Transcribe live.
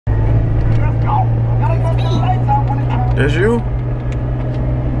That's you?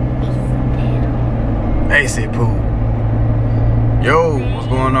 AC Pooh. Yo, what's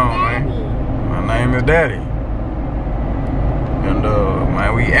going on, man? My name is Daddy. And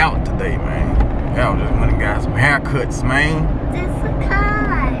man, we out today, man. Y'all just went and got some haircuts, man. That's a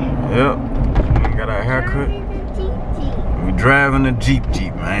car. Yep. We got our haircut. We driving the Jeep,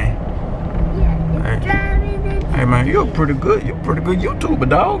 man. Yeah, it's driving the Jeep. Hey man, you're pretty good YouTuber,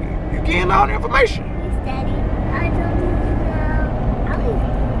 dog. You getting all the information. Yes, Daddy. I don't know.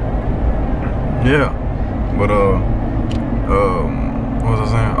 Yeah. But what was I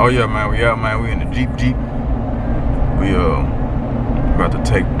saying? Oh yeah, man, we out, man. We in the Jeep. We about to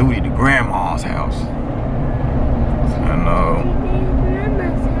take Duty to Grandma's house. And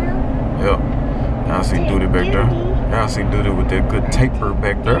yeah. Y'all see Duty back there. Y'all see Duty with that good taper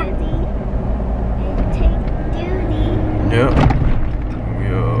back there. Yep. We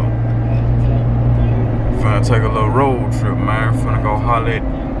finna take a little road trip, man. Finna go holler at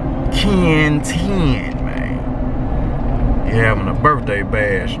Ken-Tenn, man. He having a birthday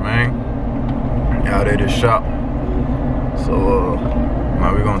bash, man. Out at his shop. So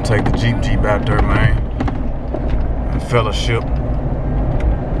man, we gonna take the Jeep out there, man. And fellowship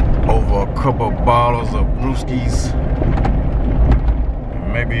over a couple of bottles of brewskis.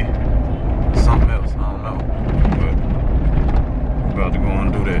 And maybe something else, I don't know. But we're about to go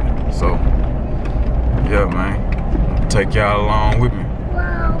and do that. So yeah, man. Take y'all along with me.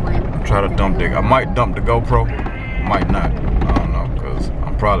 Try to dump the, I might dump the GoPro, might not. I don't know, because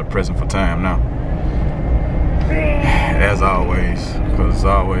I'm probably pressing for time now. As always, because it's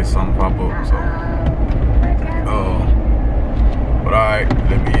always something pop up. So but alright,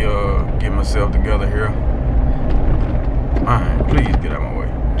 let me get myself together here. Man, please get out of my way.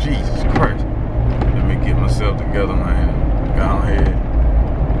 Jesus Christ. Let me get myself together, man. Go ahead.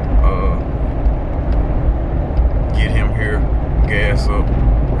 Get him here, gas up,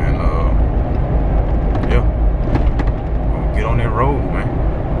 and yeah. Gonna get on that road, man.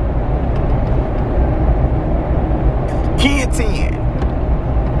 Ken-Tenn.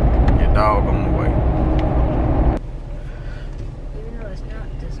 Your dog on the way. Even though it's not,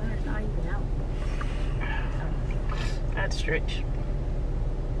 the sun's not even out. I had to stretch.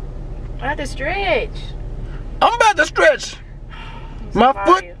 I had to stretch. I'm about to stretch my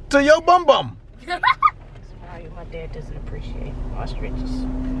foot to your bum bum. My dad doesn't appreciate my stretches.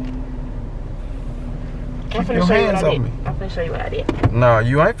 Keep your hands off me. I'm finna show you what I did. Nah,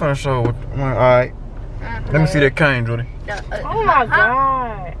 you ain't finna show what. Alright. Let me see that cane, Judy. Oh my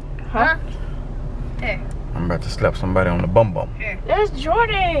God. Huh? Here. I'm about to slap somebody on the bum bum. Here. That's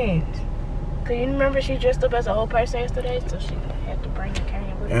Jordan. Cause you remember she dressed up as a whole person yesterday, so she had to bring the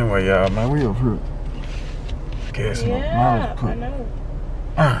cane with her. Anyway, y'all, man, we over here. Gassing up. Yeah,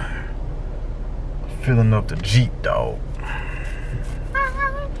 I know. Filling up the Jeep, dog.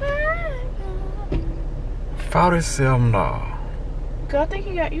 47 $. Cause I think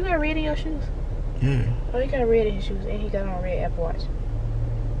you got red in your shoes. Yeah. Oh, he got red in his shoes, and he got on a red Apple Watch.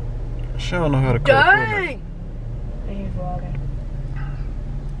 She don't know how to cook. Dang! And he's vlogging.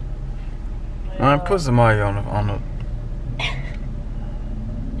 Man, put somebody on the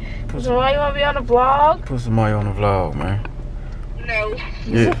So why you wanna be on the vlog? Put somebody on the vlog, man. No.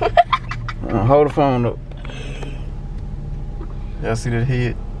 Yeah. Hold the phone up. Y'all see that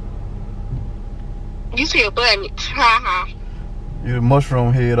head? You see a button. Haha. You the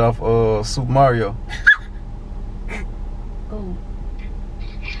mushroom head off Super Mario. Ooh.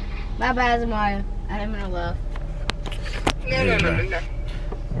 Bye bye, Mario. I am in love. No.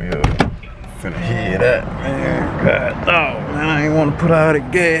 We finna head that, man. God dog, man. I ain't wanna put all the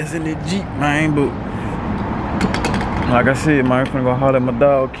gas in the Jeep, man, but like I said, man, I'm finna go holler at my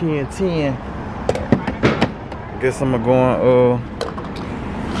dog Ken-Tenn. Guess I'm gonna go and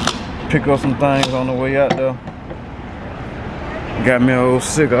pick up some things on the way out there. Got me an old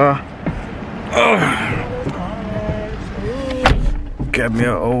cigar. Got me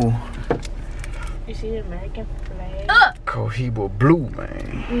an old. You see the American flag? Cohiba Blue,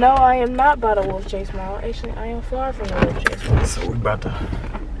 man. No, I am not by the Wolf Chase Mall. Actually, I am far from the Wolf Chase Mall. So we about to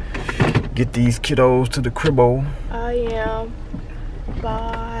get these kiddos to the cribbo. I am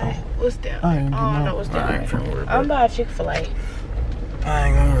by what's that? I ain't don't know what's that. I ain't finna worry about I'm by Chick-fil-A. I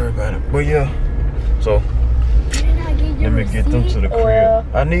ain't gonna worry about it. But yeah. So let me get them to the crib. Well,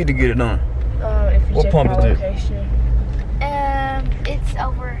 I need to get it done. If you What check pump my is it? location. It's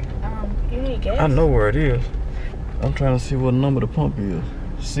over. You need gas? I know where it is. I'm trying to see what number the pump is.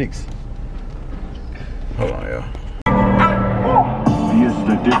 6. Hold on, y'all. Yes,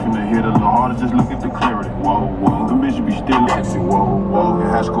 the different to hit a little harder, just look at the clarity. Whoa, whoa, the bitch be still like, whoa, whoa. In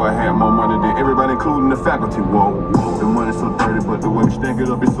high school, I had more money than Everybody including the faculty, whoa, whoa. The money's so dirty, but the way we stank it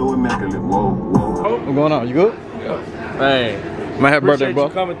up is so immaculate, whoa, whoa. What's going on? You good? Yeah. Man. My happy birthday, bro.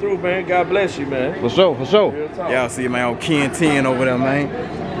 You coming through, man. God bless you, man. For sure, for sure. Y'all see my old Ken-Tenn over there, man.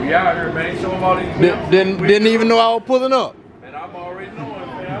 We out here, man. Show them all these Didn't even know I was pulling up. Man, I'm already knowing,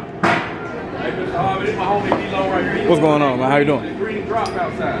 man. Hey, Mr. Harvey, this my homie Belo right here. What's going on, man? How you doing? The green drop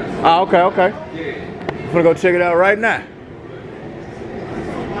outside. Ah, okay, okay. Yeah. I'm gonna go check it out right now.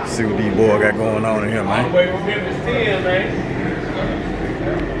 See what these boys got going on in here, All man. the way from Memphis Tn, man.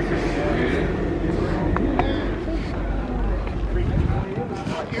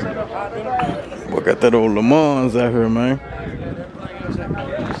 Boy, got that old Le Mans out here, man.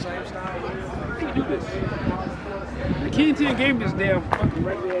 The Ken-Tenn gave me this damn fucking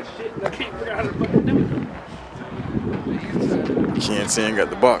regular ass shit and I can't figure out how to fucking do it. Ken-Tenn got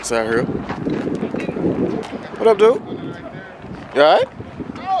the box out here. What up, dude? You alright?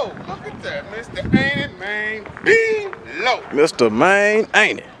 Oh, look at that, Mr. Ain't It, man. Belo. Mr. Main,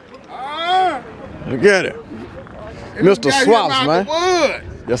 ain't it? Look at it. Mr. Got him Swaps, out man. the woods.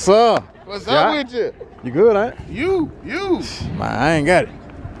 Yes, sir. What's Yeah. up with you? You good, ain't it? You. Man, I ain't got it.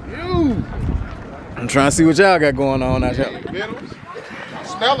 You. I'm trying to see what y'all got going on out here. Vittles. I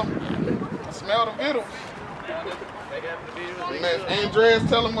smell them. I smell the vittles. Man, Andres,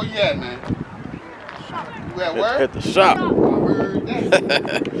 tell him where you at, man. You at work? At the shop. I heard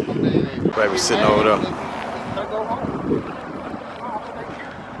that. Baby sitting over there. Go home.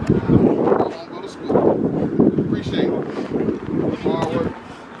 Go to school. Appreciate it. Hard work.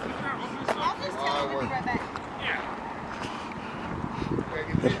 Hard work.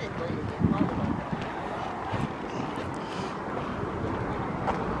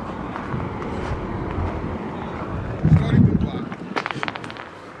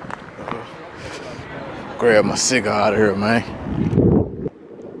 Grab my cigar out of here, man.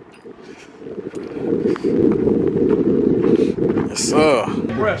 Yes, sir.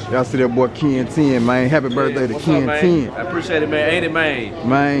 Y'all see that boy Ken-Tenn, man. Happy birthday to What's up, man? Ken-Tenn. I appreciate it, man. Ain't it, man?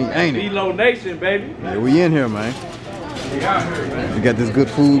 Man, ain't it? BeeloNation, baby. Yeah, we in here, man. We out here, man. We got this good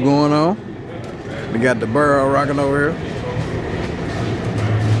food going on. We got the barrel rocking over here.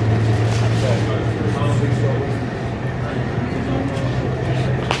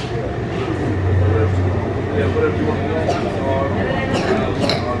 Yeah, whatever you want to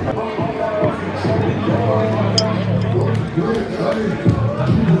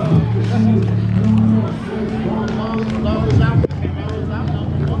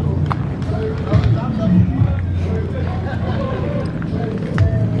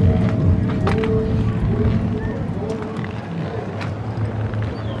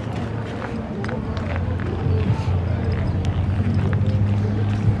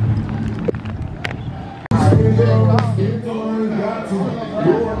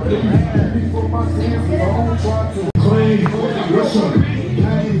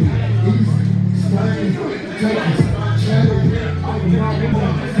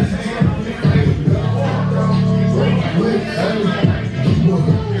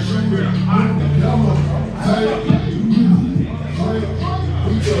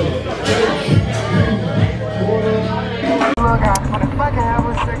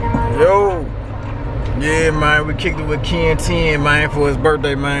Yo, yeah, man, we kicked it with Ken-Tenn, man, for his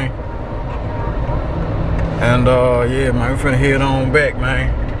birthday, man. And yeah, man, we finna head on back, man.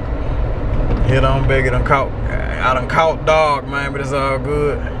 Head on back. I done caught dog, man, but it's all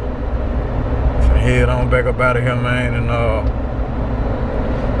good. Finna head on back up out of here, man, and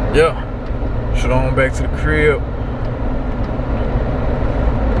yeah, shoot on back to the crib.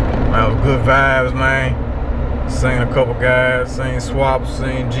 Man, good vibes, man. Seen a couple guys, seen Swaps,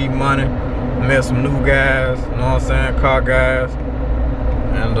 seen G Money, met some new guys, you know what I'm saying, car guys,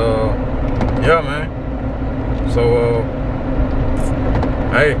 and yeah, man. So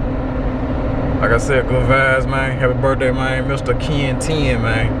hey, like I said, good vibes, man. Happy birthday, man, Mr. Ken-Tenn,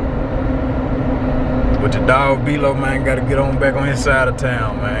 man. With your dog Belo, man, gotta get on back on his side of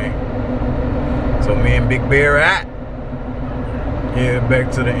town, man. So me and Big Bear out, head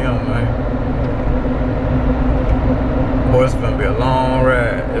back to the M, man. Boy, it's gonna be a long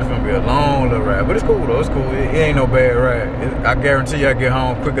ride. It's gonna be a long little ride, but it's cool though. It's cool. It ain't no bad ride. I guarantee you, I get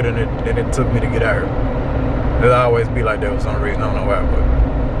home quicker than it took me to get out here. It'll always be like that for some reason. I don't know why, but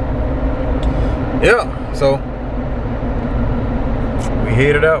yeah. So we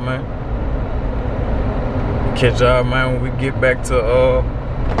headed out, man. Catch y'all, man, when we get back to a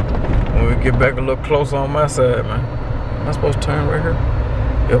little closer on my side, man. Am I supposed to turn right here?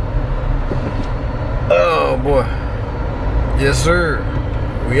 Yep. Oh boy. Yes, sir.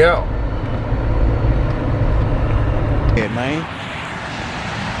 We out. Yeah, man.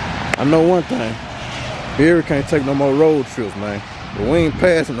 I know one thing. Barry can't take no more road trips, man. But we ain't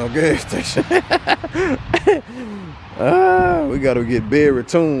passing no gas station. We gotta get Barry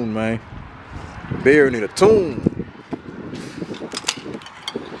tuned, man. Barry need a tune.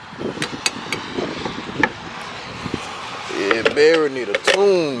 Yeah, Barry need a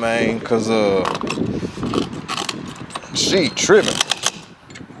tune, man, cause she tripping.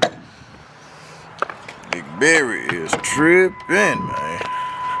 Big Barry is tripping, man.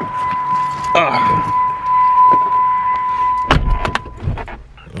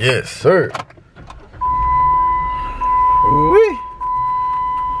 Yes, sir. Wee.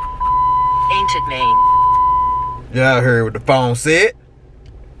 Ancient Maine. Y'all heard what the phone said?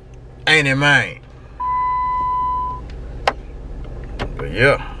 Ain't it, man? But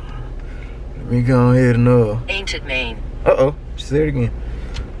yeah. Let me go ahead and Ancient Maine. Uh-oh. Say it again.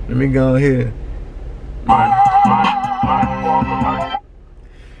 Let me go ahead.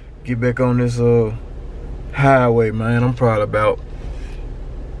 Get back on this highway, man. I'm probably about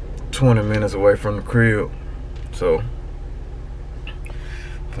 20 minutes away from the crib. So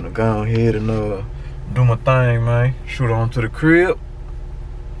I'm gonna go ahead and do my thing, man. Shoot on to the crib.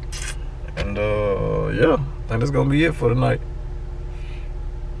 And yeah, I think that's gonna be it for tonight.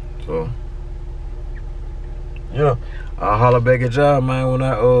 So yeah, I'll holler back at y'all, man, when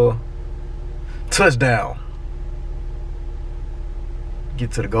I touchdown.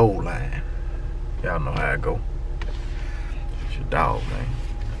 Get to the goal line. Y'all know how I go. It's your dog, man.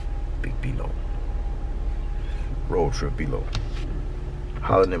 Big Beelo. Road trip Beelo.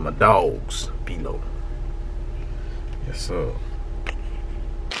 Hollering at my dogs, Beelo. Yes, sir.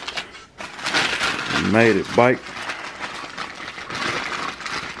 Made it bike.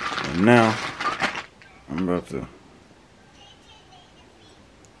 And now I'm about to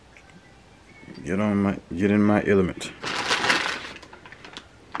get in my element.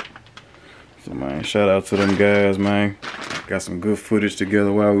 So man, shout out to them guys, man. Got some good footage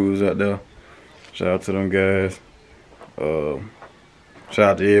together while we was out there. Shout out to them guys.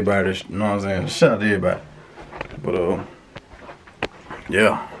 Shout out to everybody, you know what I'm saying? Shout out to everybody. But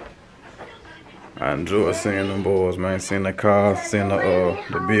yeah. I enjoy seeing them boys, man. Seeing the cars, seeing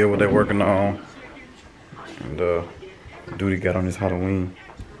the build what they're working on. And Duty got on his Halloween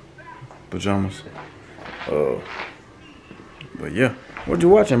pajamas. But yeah. What you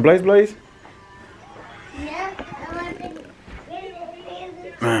watching, Blaze Blaze?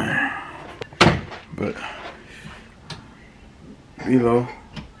 Man. But Beelo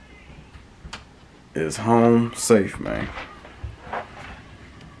is home safe, man.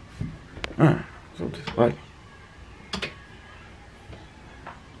 So this light.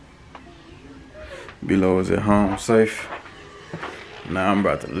 Beelo is at home safe. Now I'm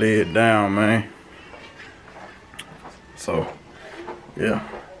about to lay it down, man. So yeah,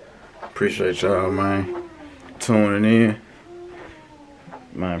 appreciate y'all, man, tuning in.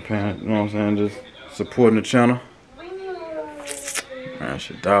 Man, you know what I'm saying? Just supporting the channel. Man, it's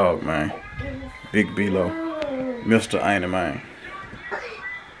your dog, man. Big Beelo. Mr. Ain't it, man.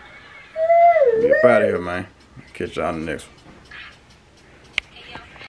 Get up out of here, man. Catch y'all in the next one.